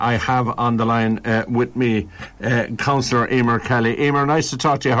I have on the line with me Councillor Emer Kelly. Emer, nice to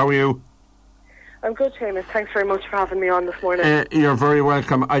talk to you. How are you? I'm good, Seamus. Thanks very much for having me on this morning. You're very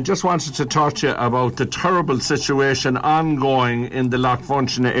welcome. I just wanted to talk to you about the terrible situation ongoing in the Lough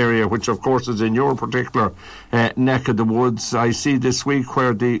Funshinagh area, which of course is in your particular neck of the woods. I see this week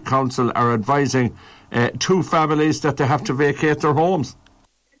where the council are advising 2 families that they have to vacate their homes.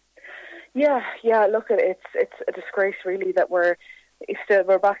 Yeah. Look, it's a disgrace, really, that we're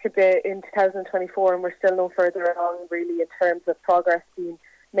back in 2024 and we're still no further along, really, in terms of progress being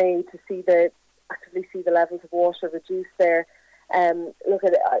made to actively see the levels of water reduced there. Look,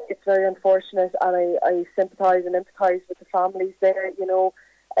 it's very unfortunate, and I sympathise and empathise with the families there.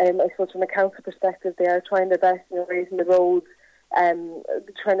 I suppose from a council perspective, they are trying their best, raising the roads,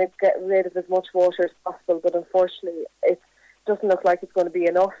 trying to get rid of as much water as possible. But unfortunately, it doesn't look like it's going to be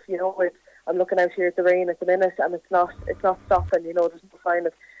enough. I'm looking out here at the rain at the minute, and it's not stopping. There's no sign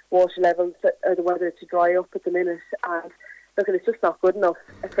of water levels or the weather to dry up at the minute. And look, it's just not good enough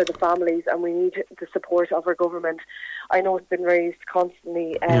for the families, and we need the support of our government. I know it's been raised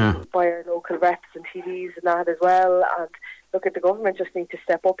constantly by our local reps and TVs and that as well. And look, the government just need to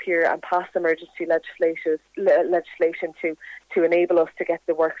step up here and pass emergency legislation to enable us to get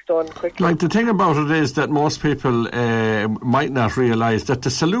the works done quickly. Like, the thing about it is that most people might not realise that the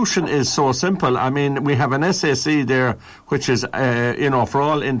solution is so simple. I mean, we have an SAC there, which is, for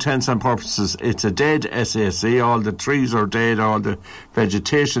all intents and purposes, it's a dead SAC. All the trees are dead, all the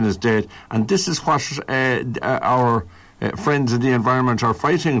vegetation is dead, and this is what our friends in the environment are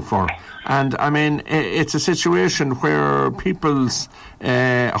fighting for. And I mean, it's a situation where people's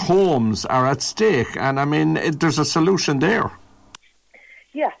homes are at stake, and I mean, there's a solution there.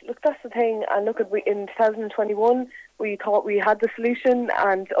 Yeah, look, that's the thing. And look, in 2021, we thought we had the solution,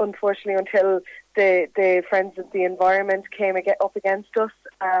 and unfortunately, until the friends of the environment came up against us,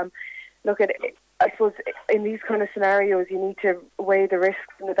 I suppose in these kind of scenarios, you need to weigh the risks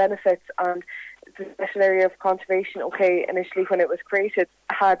and the benefits. And the special area of conservation, initially when it was created,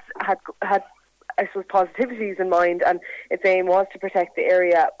 had I suppose positivities in mind, and its aim was to protect the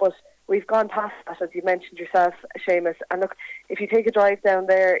area. But we've gone past that, as you mentioned yourself, Seamus. And look, if you take a drive down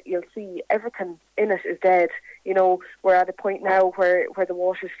there, you'll see everything in it is dead. We're at a point now where the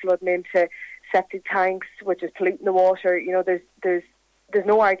water's flooding into septic tanks, which is polluting the water. There's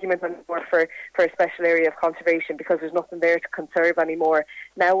no argument anymore for a special area of conservation, because there's nothing there to conserve anymore.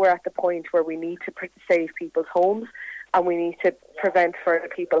 Now we're at the point where we need to save people's homes, and we need to prevent further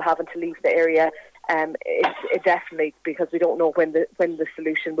people having to leave the area. It definitely, because we don't know when the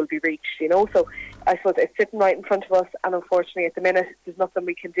solution will be reached. So I suppose it's sitting right in front of us, and unfortunately at the minute there's nothing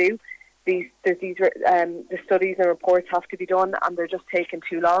we can do. The studies and reports have to be done, and they're just taking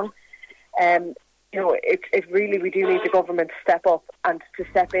too long. It really, we do need the government to step up and to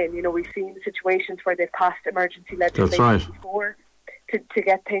step in. We've seen situations where they've passed emergency legislation before to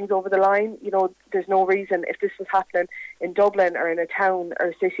get things over the line. There's no reason, if this was happening in Dublin or in a town or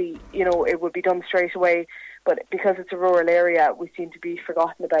a city, it would be done straight away. But because it's a rural area, we seem to be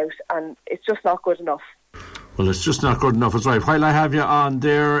forgotten about, and it's just not good enough. Well, it's just not good enough, it's right. While I have you on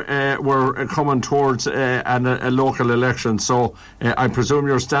there, we're coming towards a local election, so I presume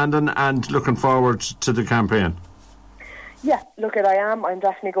you're standing and looking forward to the campaign. Yeah, look, I am. I'm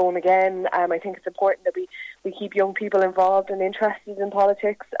definitely going again. I think it's important that we keep young people involved and interested in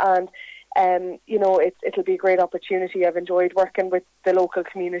politics, and it'll be a great opportunity. I've enjoyed working with the local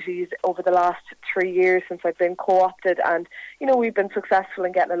communities over the last 3 years since I've been co-opted, and we've been successful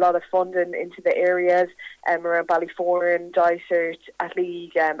in getting a lot of funding into the areas around Ballyforan, Dysart,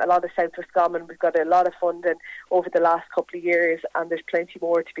 Atleague, a lot of South Roscommon. We've got a lot of funding over the last couple of years, and there's plenty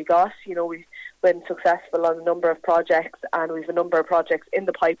more to be got. We've been successful on a number of projects, and we've a number of projects in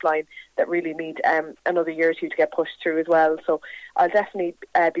the pipeline that really need another year or two to get pushed through as well. So I'll definitely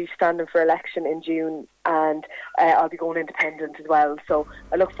be standing for election in June, and I'll be going independent as well. So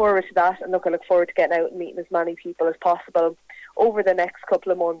I look forward to that, and I look forward to getting out and meeting as many people as possible over the next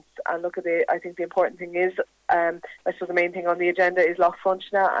couple of months. And I think the important thing is, I suppose the main thing on the agenda is Lough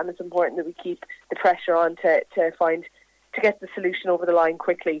Funshinagh, and it's important that we keep the pressure on to get the solution over the line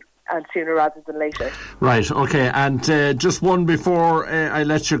quickly, and sooner rather than later. Right, okay. And just one before I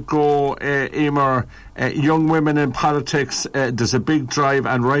let you go, Emer, young women in politics, there's a big drive,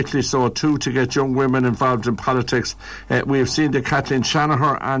 and rightly so too, to get young women involved in politics. We have seen that Kathleen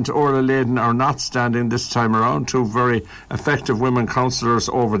Shanahan and Orla Layden are not standing this time around, two very effective women councillors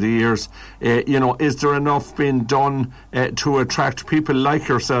over the years. Is there enough being done to attract people like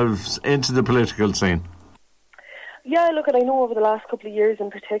yourselves into the political scene? Yeah, look, I know over the last couple of years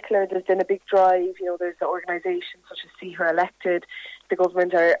in particular, there's been a big drive. There's organisations such as See Her Elected the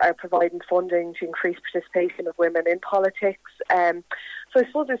government are providing funding to increase participation of women in politics. So I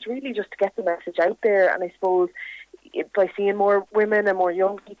suppose it's really just to get the message out there, and I suppose by seeing more women and more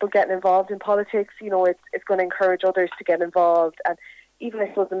young people getting involved in politics, it's going to encourage others to get involved. And even, I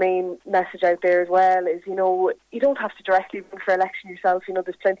suppose, the main message out there as well is, you don't have to directly run for election yourself.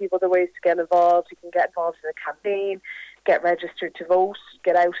 There's plenty of other ways to get involved. You can get involved in a campaign, get registered to vote,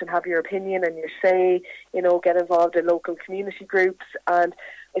 get out and have your opinion and your say, get involved in local community groups. And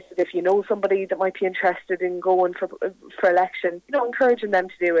if you know somebody that might be interested in going for election, encouraging them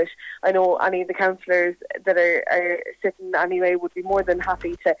to do it. I know any of the councillors that are sitting anyway would be more than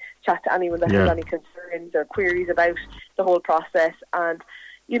happy to chat to anyone that has any concerns or queries about the whole process. And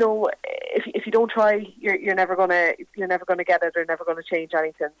if you don't try, you're never gonna get it, or never gonna change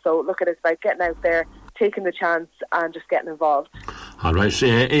anything. So look, it's about getting out there, taking the chance, and just getting involved. All right,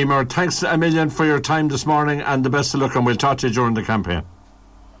 Emer, thanks a million for your time this morning, and the best of luck, and we'll talk to you during the campaign.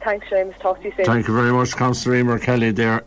 Thanks, James. Talk to you soon. Thank you very much, Councillor Emer Kelly there.